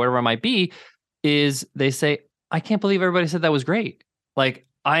webinar or whatever it might be is they say, I can't believe everybody said that was great. Like,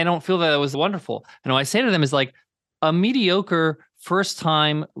 I don't feel that it was wonderful. And what I say to them is like, a mediocre first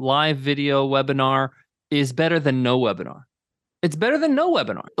time live video webinar is better than no webinar. It's better than no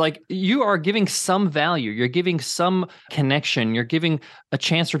webinar. Like you are giving some value. You're giving some connection. You're giving a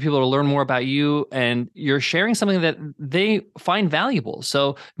chance for people to learn more about you and you're sharing something that they find valuable.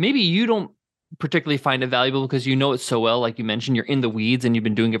 So maybe you don't particularly find it valuable because you know it so well. Like you mentioned, you're in the weeds and you've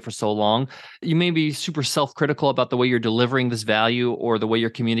been doing it for so long. You may be super self-critical about the way you're delivering this value or the way you're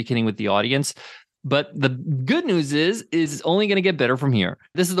communicating with the audience. But the good news is it's only going to get better from here.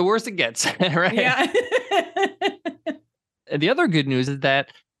 This is the worst it gets, right? Yeah. The other good news is that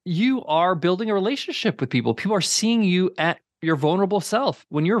you are building a relationship with people. People are seeing you at your vulnerable self.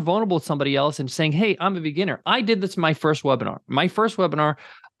 When you're vulnerable with somebody else and saying, hey, I'm a beginner. I did this in my first webinar. My first webinar,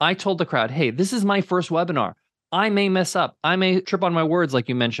 I told the crowd, hey, this is my first webinar. I may mess up. I may trip on my words, like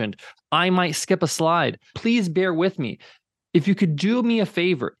you mentioned. I might skip a slide. Please bear with me. If you could do me a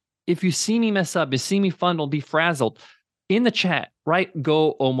favor, if you see me mess up, you see me funnel, be frazzled, in the chat, write,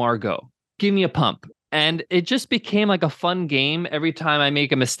 go, Omar, go. Give me a pump. And it just became like a fun game. Every time I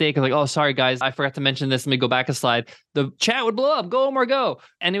make a mistake, I'm like, oh, sorry, guys, I forgot to mention this. Let me go back a slide. The chat would blow up, go, Omar, go.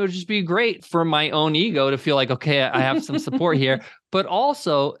 And it would just be great for my own ego to feel like, okay, I have some support here. But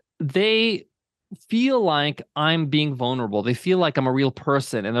also, they feel like I'm being vulnerable. They feel like I'm a real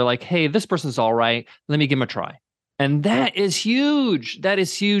person. And they're like, hey, this person's all right. Let me give him a try. And that is huge. That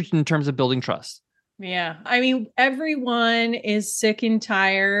is huge in terms of building trust. Yeah. I mean, everyone is sick and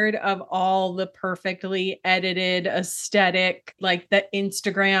tired of all the perfectly edited aesthetic, like the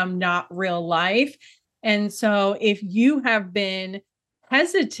Instagram, not real life. And so if you have been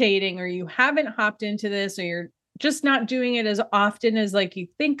hesitating or you haven't hopped into this, or you're just not doing it as often as like you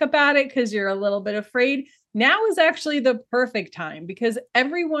think about it because you're a little bit afraid, now is actually the perfect time, because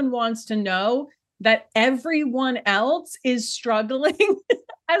everyone wants to know that everyone else is struggling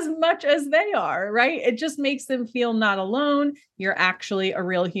as much as they are, right? It just makes them feel not alone. You're actually a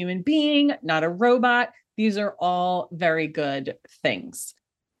real human being, not a robot. These are all very good things.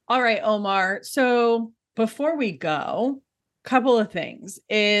 All right, Omar. So before we go, a couple of things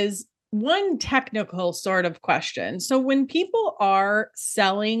is one technical sort of question. So when people are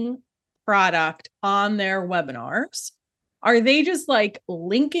selling product on their webinars, are they just like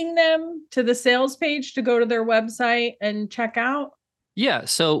linking them to the sales page to go to their website and check out? Yeah.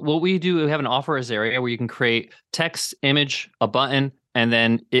 So what we do, we have an offers area where you can create text, image, a button, and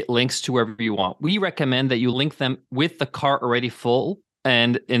then it links to wherever you want. We recommend that you link them with the cart already full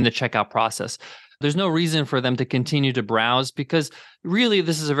and in the checkout process. There's no reason for them to continue to browse, because really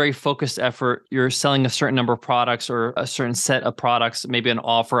this is a very focused effort. You're selling a certain number of products or a certain set of products, maybe an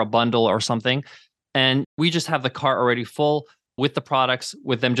offer, a bundle or something. And we just have the cart already full with the products,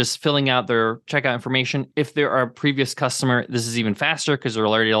 with them just filling out their checkout information. If they're a previous customer, this is even faster because they're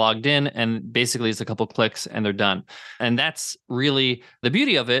already logged in, and basically it's a couple clicks and they're done. And that's really the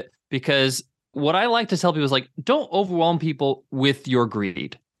beauty of it, because what I like to tell people is like, don't overwhelm people with your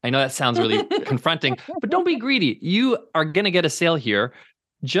greed. I know that sounds really confronting, but don't be greedy. You are going to get a sale here.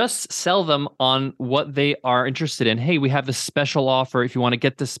 Just sell them on what they are interested in. Hey, we have this special offer. If you want to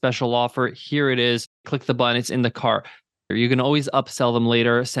get this special offer, here it is. Click the button. It's in the cart. You can always upsell them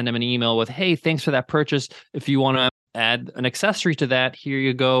later. Send them an email with, hey, thanks for that purchase. If you want to add an accessory to that, here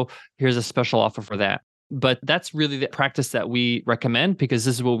you go. Here's a special offer for that. But that's really the practice that we recommend, because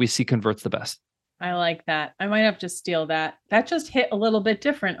this is what we see converts the best. I like that. I might have to steal that. That just hit a little bit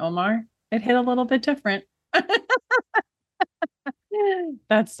different, Omar. It hit a little bit different.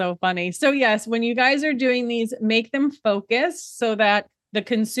 That's so funny. So yes, when you guys are doing these, make them focus so that the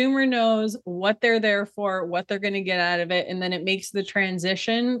consumer knows what they're there for, what they're going to get out of it. And then it makes the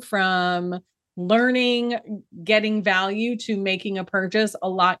transition from learning, getting value to making a purchase a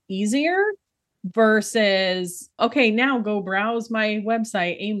lot easier, versus, okay, now go browse my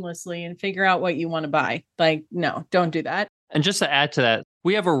website aimlessly and figure out what you want to buy. Like, no, don't do that. And just to add to that,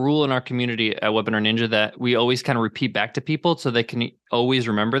 we have a rule in our community at Webinar Ninja that we always kind of repeat back to people so they can always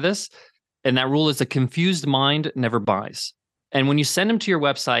remember this. And that rule is: a confused mind never buys. And when you send them to your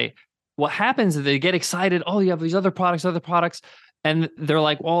website, what happens is they get excited. Oh, you have these other products. And they're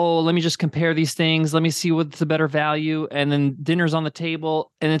like, oh, let me just compare these things. Let me see what's the better value. And then dinner's on the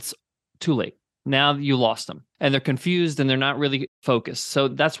table and it's too late. Now you lost them and they're confused and they're not really focused. So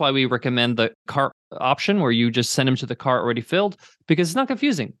that's why we recommend the cart option, where you just send them to the cart already filled, because it's not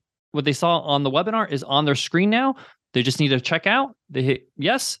confusing. What they saw on the webinar is on their screen now. They just need to check out. They hit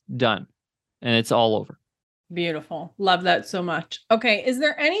yes, done. And it's all over. Beautiful. Love that so much. Okay. Is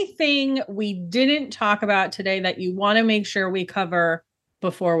there anything we didn't talk about today that you want to make sure we cover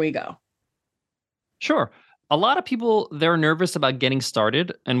before we go? Sure. A lot of people, they're nervous about getting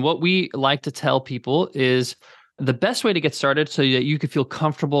started. And what we like to tell people is the best way to get started so that you could feel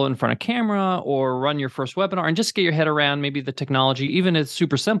comfortable in front of camera or run your first webinar and just get your head around maybe the technology, even if it's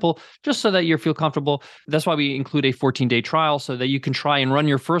super simple, just so that you feel comfortable. That's why we include a 14-day trial so that you can try and run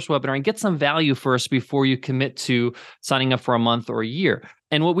your first webinar and get some value first before you commit to signing up for a month or a year.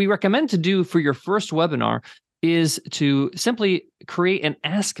 And what we recommend to do for your first webinar is to simply create an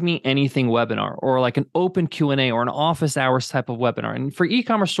Ask Me Anything webinar, or like an open Q&A or an office hours type of webinar. And for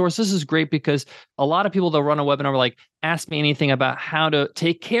e-commerce stores, this is great because a lot of people that run a webinar like, ask me anything about how to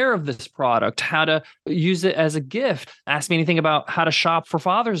take care of this product, how to use it as a gift, ask me anything about how to shop for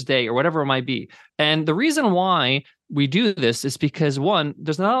Father's Day or whatever it might be. And the reason why we do this is because, one,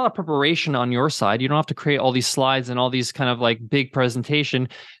 there's not a lot of preparation on your side. You don't have to create all these slides and all these kind of like big presentation.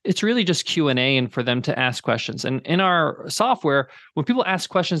 It's really just Q&A and for them to ask questions. And in our software, when people ask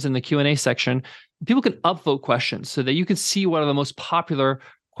questions in the Q&A section, people can upvote questions so that you can see what are the most popular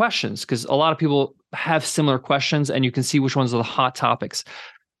questions, because a lot of people have similar questions and you can see which ones are the hot topics.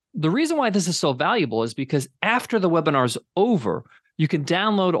 The reason why this is so valuable is because after the webinar is over, you can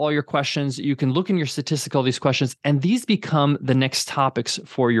download all your questions. You can look in your statistics, all these questions, and these become the next topics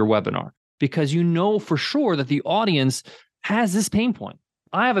for your webinar because you know for sure that the audience has this pain point.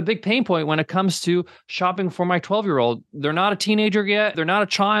 I have a big pain point when it comes to shopping for my 12-year-old. They're not a teenager yet. They're not a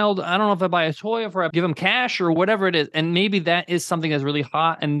child. I don't know if I buy a toy or if I give them cash or whatever it is. And maybe that is something that's really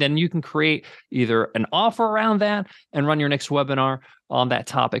hot. And then you can create either an offer around that and run your next webinar on that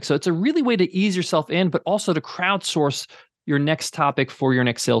topic. So it's a really way to ease yourself in, but also to crowdsource your next topic for your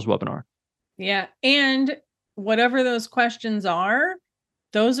next sales webinar. Yeah. And whatever those questions are,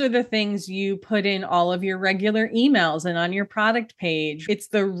 those are the things you put in all of your regular emails and on your product page. It's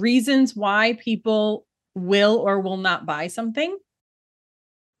the reasons why people will or will not buy something.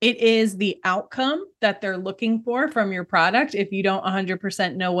 It is the outcome that they're looking for from your product. If you don't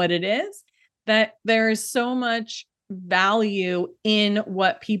 100% know what it is, that there is so much value in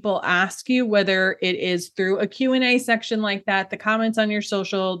what people ask you, whether it is through a Q&A section like that, the comments on your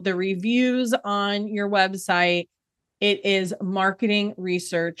social, the reviews on your website. It is marketing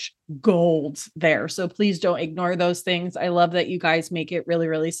research gold there. So please don't ignore those things. I love that you guys make it really,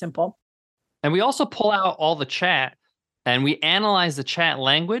 really simple. And we also pull out all the chat and we analyze the chat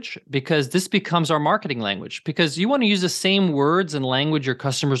language because this becomes our marketing language, because you want to use the same words and language your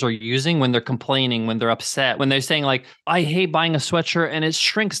customers are using when they're complaining, when they're upset, when they're saying like, I hate buying a sweatshirt and it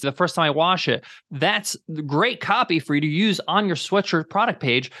shrinks the first time I wash it. That's great copy for you to use on your sweatshirt product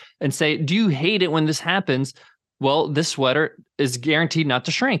page and say, do you hate it when this happens? Well, this sweater is guaranteed not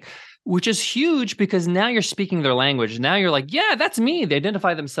to shrink, which is huge because now you're speaking their language. Now you're like, yeah, that's me. They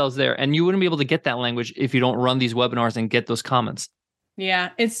identify themselves there. And you wouldn't be able to get that language if you don't run these webinars and get those comments. Yeah,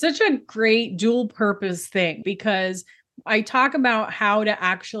 it's such a great dual purpose thing because I talk about how to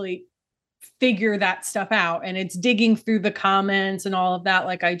actually figure that stuff out. And it's digging through the comments and all of that,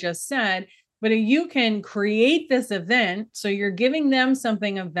 like I just said. But you can create this event. So you're giving them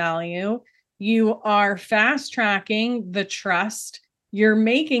something of value. You are fast tracking the trust, you're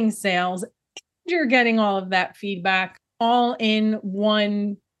making sales, and you're getting all of that feedback all in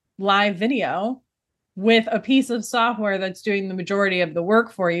one live video with a piece of software that's doing the majority of the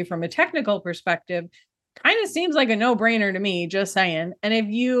work for you from a technical perspective. Kind of seems like a no-brainer to me, just saying. And if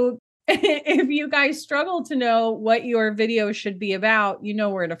you guys struggle to know what your video should be about, you know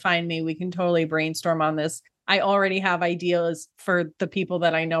where to find me. We can totally brainstorm on this. I already have ideas for the people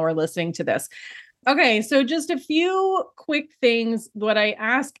that I know are listening to this. Okay, so just a few quick things. What I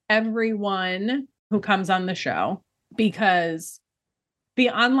ask everyone who comes on the show, because the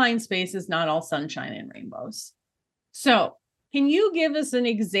online space is not all sunshine and rainbows. So can you give us an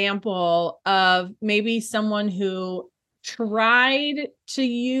example of maybe someone who tried to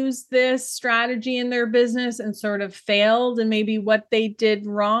use this strategy in their business and sort of failed, and maybe what they did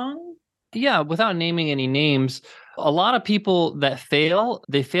wrong? Yeah, without naming any names, a lot of people that fail,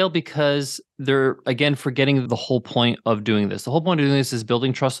 they fail because they're, again, forgetting the whole point of doing this. The whole point of doing this is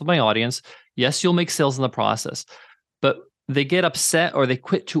building trust with my audience. Yes, you'll make sales in the process, but they get upset or they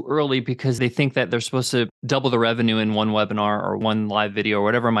quit too early because they think that they're supposed to double the revenue in one webinar or one live video or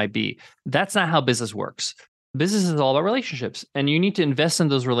whatever it might be. That's not how business works. Business is all about relationships, and you need to invest in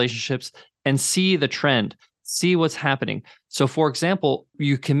those relationships and see the trend. See what's happening. So for example,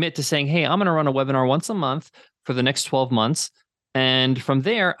 you commit to saying, hey, I'm going to run a webinar once a month for the next 12 months. And from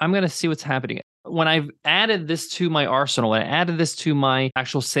there, I'm going to see what's happening. When I've added this to my arsenal, when I added this to my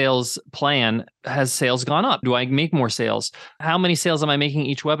actual sales plan, has sales gone up? Do I make more sales? How many sales am I making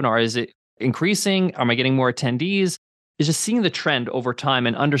each webinar? Is it increasing? Am I getting more attendees? It's just seeing the trend over time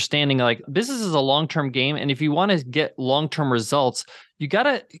and understanding like business is a long-term game. And if you want to get long-term results, you got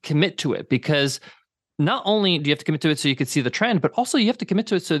to commit to it, because not only do you have to commit to it so you can see the trend, but also you have to commit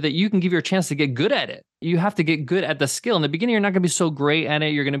to it so that you can give your a chance to get good at it. You have to get good at the skill. In the beginning, you're not going to be so great at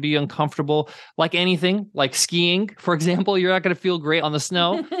it. You're going to be uncomfortable, like anything, like skiing, for example. You're not going to feel great on the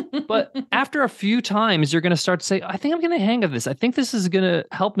snow. But after a few times, you're going to start to say, I think I'm getting the hang of this. I think this is going to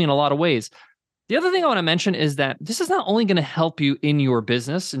help me in a lot of ways. The other thing I want to mention is that this is not only going to help you in your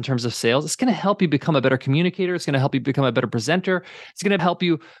business in terms of sales, it's going to help you become a better communicator. It's going to help you become a better presenter. It's going to help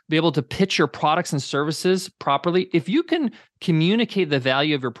you be able to pitch your products and services properly. If you can communicate the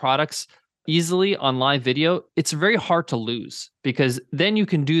value of your products easily on live video, it's very hard to lose, because then you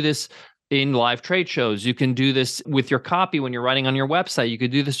can do this in live trade shows. You can do this with your copy when you're writing on your website. You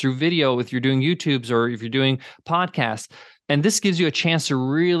could do this through video if you're doing YouTubes or if you're doing podcasts. And this gives you a chance to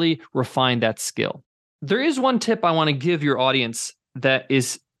really refine that skill. There is one tip I want to give your audience that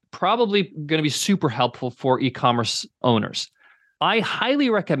is probably going to be super helpful for e-commerce owners. I highly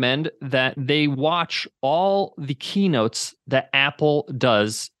recommend that they watch all the keynotes that Apple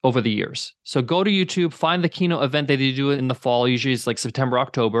does over the years. So go to YouTube, find the keynote event that they do in the fall. Usually it's like September,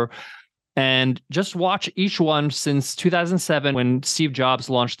 October, and just watch each one since 2007 when Steve Jobs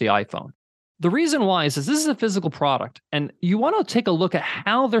launched the iPhone. The reason why is this is a physical product, and you want to take a look at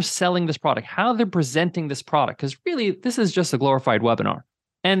how they're selling this product, how they're presenting this product, because really this is just a glorified webinar.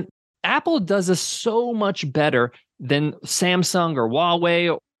 And Apple does this so much better than Samsung or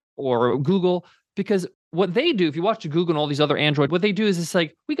Huawei or Google, because what they do, if you watch Google and all these other Android, what they do is it's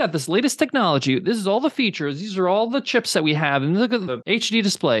like, we got this latest technology. This is all the features. These are all the chips that we have. And look at the HD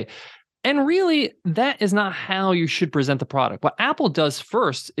display. And really, that is not how you should present the product. What Apple does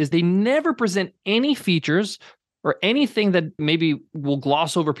first is they never present any features or anything that maybe will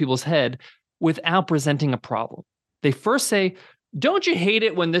gloss over people's head without presenting a problem. They first say, don't you hate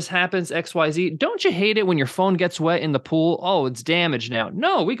it when this happens, XYZ? Don't you hate it when your phone gets wet in the pool? Oh, it's damaged now.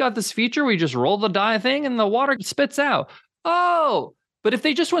 No, we got this feature. We just roll the die thing and the water spits out. Oh, but if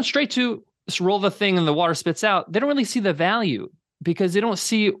they just went straight to just roll the thing and the water spits out, they don't really see the value because they don't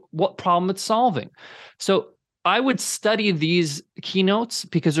see what problem it's solving. So I would study these keynotes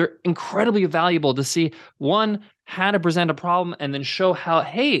because they're incredibly valuable to see, one, how to present a problem and then show how,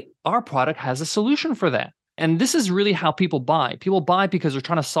 hey, our product has a solution for that. And this is really how people buy. People buy because they're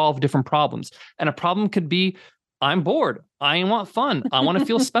trying to solve different problems. And a problem could be, I'm bored. I want fun. I want to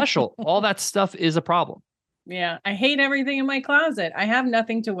feel special. All that stuff is a problem. Yeah. I hate everything in my closet. I have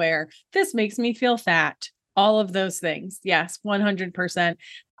nothing to wear. This makes me feel fat. All of those things. Yes, 100%.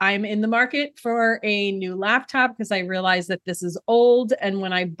 I'm in the market for a new laptop because I realized that this is old. And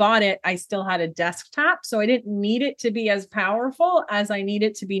when I bought it, I still had a desktop. So I didn't need it to be as powerful as I need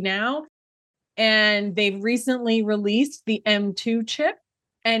it to be now. And they've recently released the M2 chip.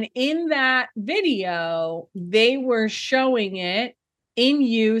 And in that video, they were showing it in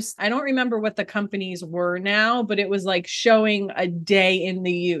use. I don't remember what the companies were now, but it was like showing a day in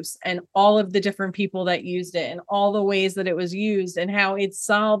the use and all of the different people that used it and all the ways that it was used and how it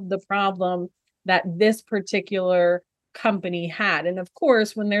solved the problem that this particular company had. And of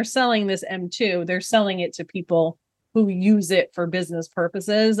course, when they're selling this M2, they're selling it to people who use it for business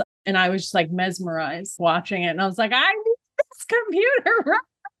purposes. And I was just like mesmerized watching it. And I was like, I need this computer right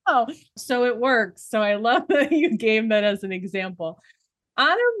now. So it works. So I love that you gave that as an example. On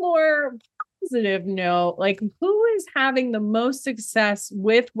a more positive note, like who is having the most success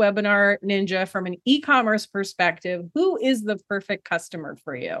with Webinar Ninja from an e-commerce perspective? Who is the perfect customer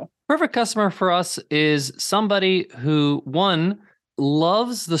for you? Perfect customer for us is somebody who, one,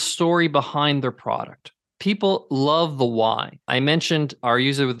 loves the story behind their product. People love the why. I mentioned our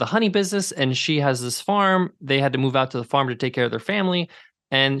user with the honey business, and she has this farm. They had to move out to the farm to take care of their family.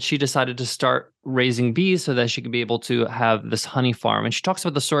 And she decided to start raising bees so that she could be able to have this honey farm. And she talks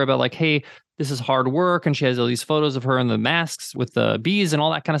about the story about like, hey, this is hard work. And she has all these photos of her in the masks with the bees and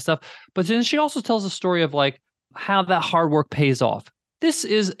all that kind of stuff. But then she also tells a story of like how that hard work pays off. This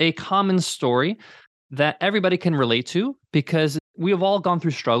is a common story that everybody can relate to because we have all gone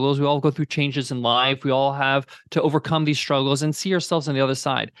through struggles. We all go through changes in life. We all have to overcome these struggles and see ourselves on the other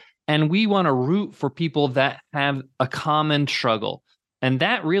side. And we want to root for people that have a common struggle. And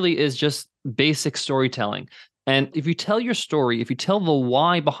that really is just basic storytelling. And if you tell your story, if you tell the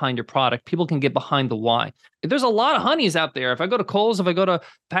why behind your product, people can get behind the why. There's a lot of honeys out there. If I go to Kohl's, if I go to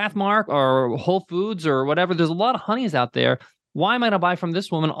Pathmark or Whole Foods or whatever, there's a lot of honeys out there. Why might I buy from this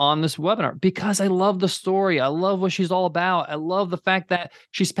woman on this webinar? Because I love the story. I love what she's all about. I love the fact that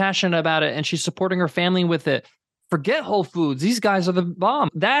she's passionate about it and she's supporting her family with it. Forget Whole Foods. These guys are the bomb.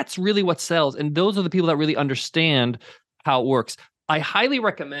 That's really what sells. And those are the people that really understand how it works. I highly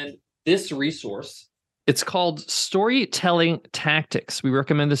recommend this resource. It's called Storytelling Tactics. We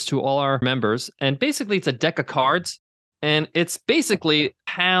recommend this to all our members. And basically, it's a deck of cards. And it's basically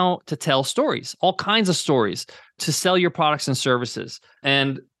how to tell stories, all kinds of stories to sell your products and services.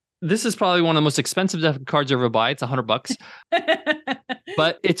 And this is probably one of the most expensive deck of cards you ever buy. It's $100.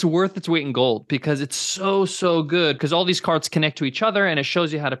 But it's worth its weight in gold because it's so, so good because all these cards connect to each other and it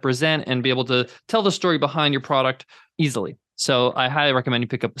shows you how to present and be able to tell the story behind your product easily. So I highly recommend you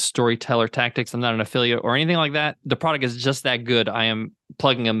pick up Storyteller Tactics. I'm not an affiliate or anything like that. The product is just that good. I am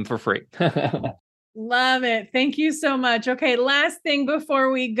plugging them for free. Love it. Thank you so much. Okay, last thing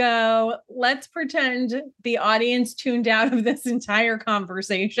before we go, let's pretend the audience tuned out of this entire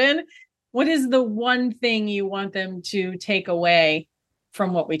conversation What is the one thing you want them to take away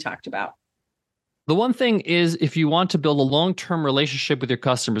from what we talked about? The one thing is, if you want to build a long-term relationship with your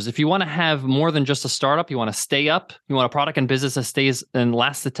customers, if you want to have more than just a startup, you want to stay up, you want a product and business that stays and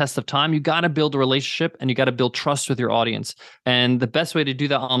lasts the test of time, you got to build a relationship and you got to build trust with your audience. And the best way to do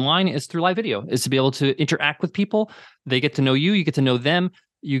that online is through live video, is to be able to interact with people. They get to know you, you get to know them,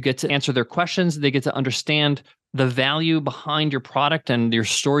 you get to answer their questions, they get to understand the value behind your product and your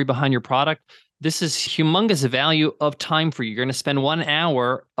story behind your product. This is humongous value of time for you. You're going to spend 1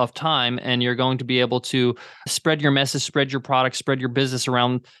 hour of time and you're going to be able to spread your message, spread your product, spread your business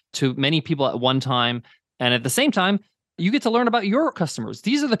around to many people at one time. And at the same time, you get to learn about your customers.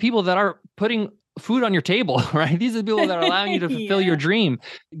 These are the people that are putting food on your table, right? These are the people that are allowing you to fulfill your dream.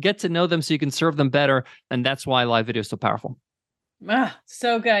 Get to know them so you can serve them better. And that's why live video is so powerful.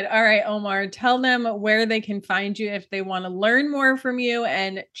 So good. All right, Omar, tell them where they can find you if they want to learn more from you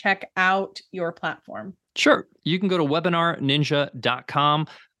and check out your platform. Sure. You can go to webinarninja.com.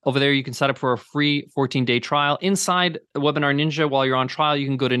 Over there, you can sign up for a free 14-day trial. Inside Webinar Ninja, while you're on trial, you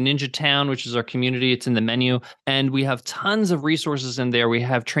can go to Ninja Town, which is our community. It's in the menu. And we have tons of resources in there. We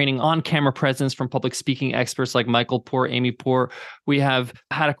have training on camera presence from public speaking experts like Michael Port, Amy Port. We have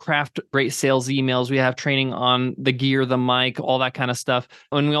how to craft great sales emails. We have training on the gear, the mic, all that kind of stuff.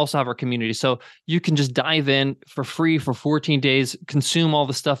 And we also have our community. So you can just dive in for free for 14 days, consume all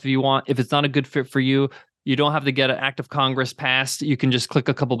the stuff you want. If it's not a good fit for you, you don't have to get an act of Congress passed. You can just click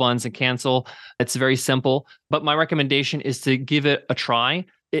a couple buttons and cancel. It's very simple. But my recommendation is to give it a try.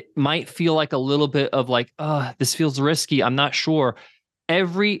 It might feel like a little bit of like, this feels risky. I'm not sure.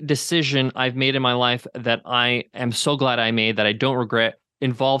 Every decision I've made in my life that I am so glad I made, that I don't regret,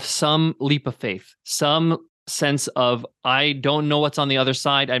 involves some leap of faith, some sense of, I don't know what's on the other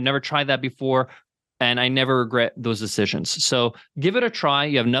side. I've never tried that before, and I never regret those decisions. So give it a try.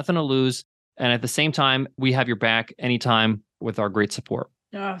 You have nothing to lose. And at the same time, we have your back anytime with our great support.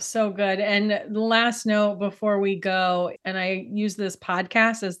 Oh, so good. And the last note before we go, and I use this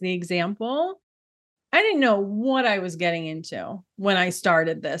podcast as the example, I didn't know what I was getting into when I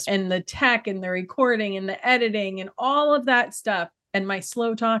started this, and the tech and the recording and the editing and all of that stuff and my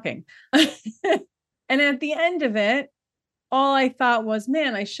slow talking. And at the end of it, all I thought was,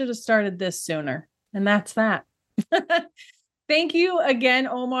 man, I should have started this sooner. And that's that. Thank you again,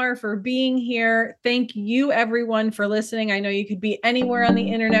 Omar, for being here. Thank you, everyone, for listening. I know you could be anywhere on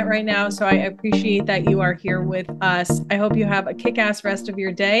the internet right now, so I appreciate that you are here with us. I hope you have a kick-ass rest of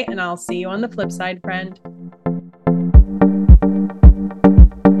your day, and I'll see you on the flip side, friend.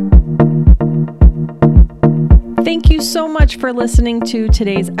 Thank you so much for listening to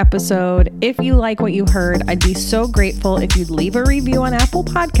today's episode. If you like what you heard, I'd be so grateful if you'd leave a review on Apple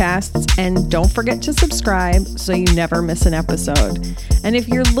Podcasts, and don't forget to subscribe so you never miss an episode. And if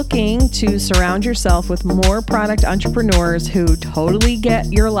you're looking to surround yourself with more product entrepreneurs who totally get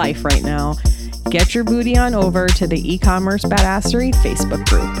your life right now, get your booty on over to the E-commerce Badassery Facebook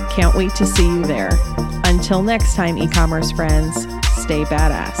group. Can't wait to see you there. Until next time, e-commerce friends, stay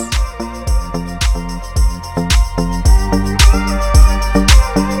badass.